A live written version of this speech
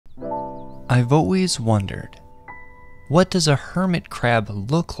I've always wondered, what does a hermit crab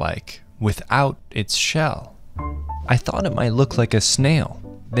look like without its shell? I thought it might look like a snail.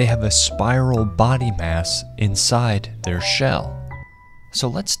 They have a spiral body mass inside their shell. So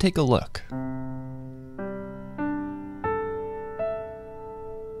let's take a look.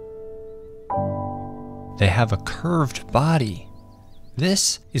 They have a curved body.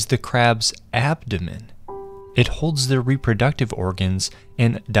 This is the crab's abdomen. It holds their reproductive organs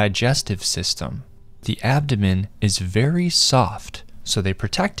and digestive system. The abdomen is very soft, so they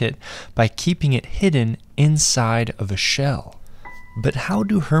protect it by keeping it hidden inside of a shell. But how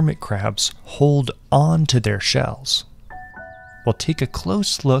do hermit crabs hold on to their shells? Well, take a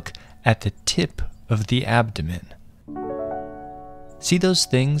close look at the tip of the abdomen. See those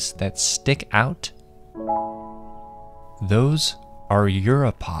things that stick out? Those are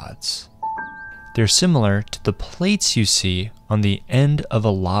uropods. They're similar to the plates you see on the end of a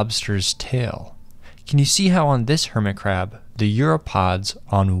lobster's tail. Can you see how on this hermit crab, the uropods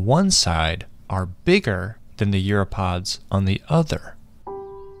on one side are bigger than the uropods on the other?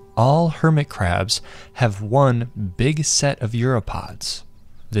 All hermit crabs have one big set of uropods.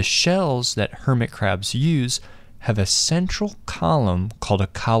 The shells that hermit crabs use have a central column called a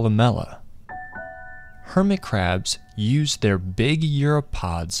columella. Hermit crabs use their big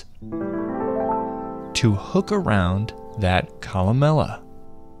uropods to hook around that columella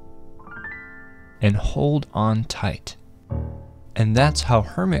and hold on tight. And that's how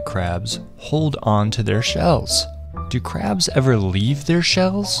hermit crabs hold on to their shells. Do crabs ever leave their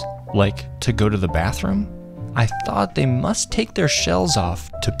shells, like to go to the bathroom? I thought they must take their shells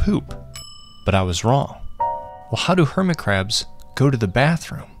off to poop, but I was wrong. Well, how do hermit crabs go to the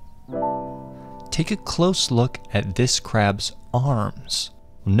bathroom? Take a close look at this crab's arms.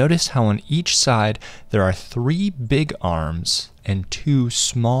 Notice how on each side there are 3 big arms and 2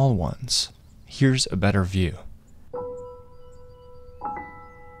 small ones. Here's a better view.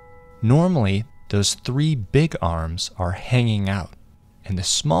 Normally, those 3 big arms are hanging out, and the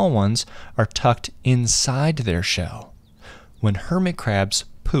small ones are tucked inside their shell. When hermit crabs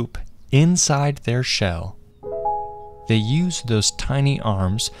poop inside their shell, they use those tiny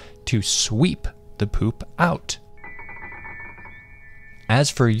arms to sweep the poop out. As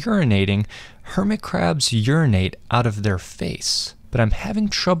for urinating, hermit crabs urinate out of their face, but I'm having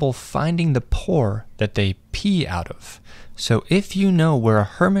trouble finding the pore that they pee out of. So if you know where a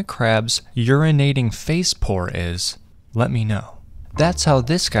hermit crab's urinating face pore is, let me know. That's how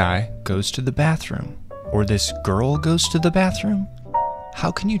this guy goes to the bathroom, or this girl goes to the bathroom. How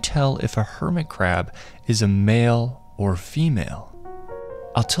can you tell if a hermit crab is a male or female?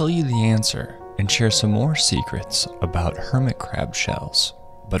 I'll tell you the answer and share some more secrets about hermit crab shells.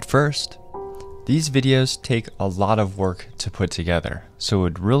 But first, these videos take a lot of work to put together, so it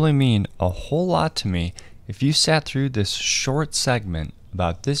would really mean a whole lot to me if you sat through this short segment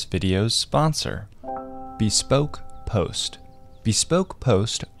about this video's sponsor, Bespoke Post. Bespoke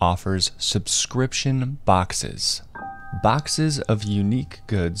Post offers subscription boxes. Boxes of unique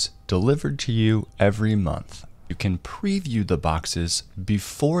goods delivered to you every month. You can preview the boxes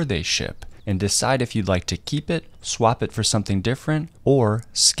before they ship and decide if you'd like to keep it, swap it for something different, or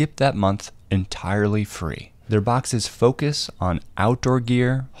skip that month entirely free. Their boxes focus on outdoor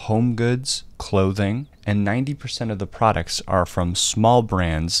gear, home goods, clothing, and 90% of the products are from small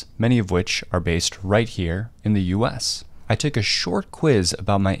brands, many of which are based right here in the US. I took a short quiz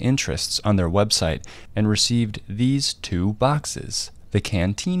about my interests on their website and received these 2 boxes. The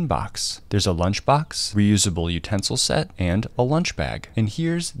canteen box. There's a lunch box, reusable utensil set, and a lunch bag. And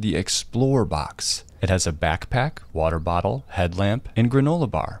here's the Explore box. It has a backpack, water bottle, headlamp, and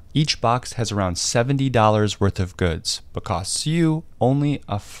granola bar. Each box has around $70 worth of goods, but costs you only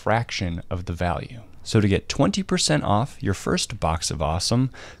a fraction of the value. So to get 20% off your first box of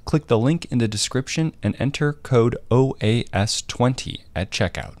awesome, click the link in the description and enter code OAS20 at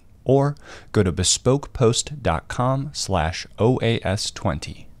checkout. Or go to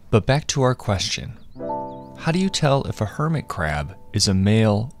bespokepost.com/OAS20. But back to our question. How do you tell if a hermit crab is a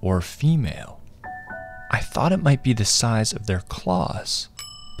male or female? I thought it might be the size of their claws,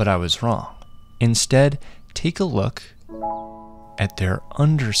 but I was wrong. Instead, take a look at their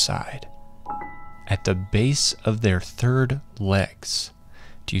underside, at the base of their 3rd legs.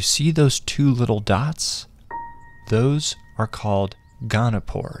 Do you see those 2 little dots? Those are called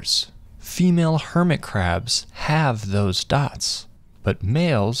gonopores. Female hermit crabs have those dots, but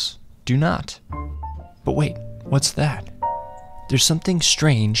males do not. But wait, what's that? There's something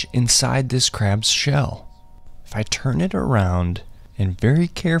strange inside this crab's shell. If I turn it around and very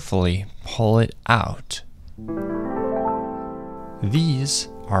carefully pull it out, these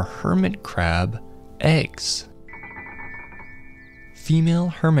are hermit crab eggs. Female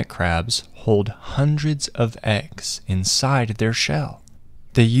hermit crabs hold hundreds of eggs inside their shell.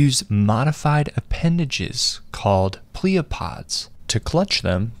 They use modified appendages called pleopods to clutch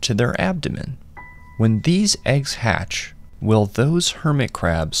them to their abdomen. When these eggs hatch, will those hermit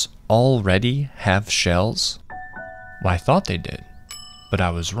crabs already have shells? Well, I thought they did, but I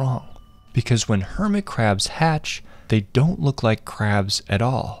was wrong. Because when hermit crabs hatch, they don't look like crabs at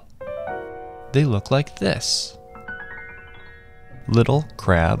all. They look like this. Little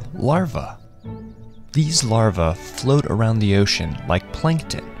crab larvae. These larvae float around the ocean like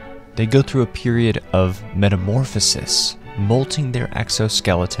plankton. They go through a period of metamorphosis, molting their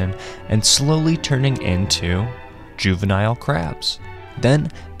exoskeleton and slowly turning into juvenile crabs. Then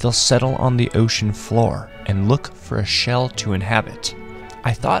they'll settle on the ocean floor and look for a shell to inhabit.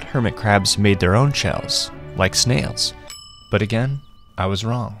 I thought hermit crabs made their own shells, like snails. But again, I was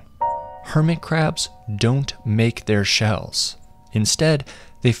wrong. Hermit crabs don't make their shells. Instead,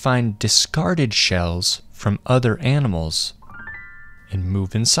 they find discarded shells from other animals and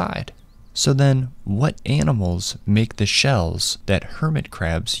move inside. So then, what animals make the shells that hermit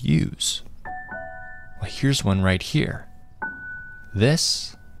crabs use? Well, here's one right here.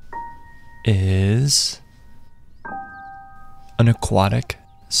 This is an aquatic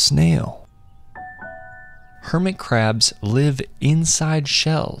snail. Hermit crabs live inside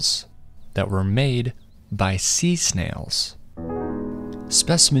shells that were made by sea snails.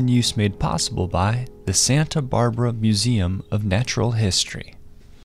 Specimen use made possible by the Santa Barbara Museum of Natural History.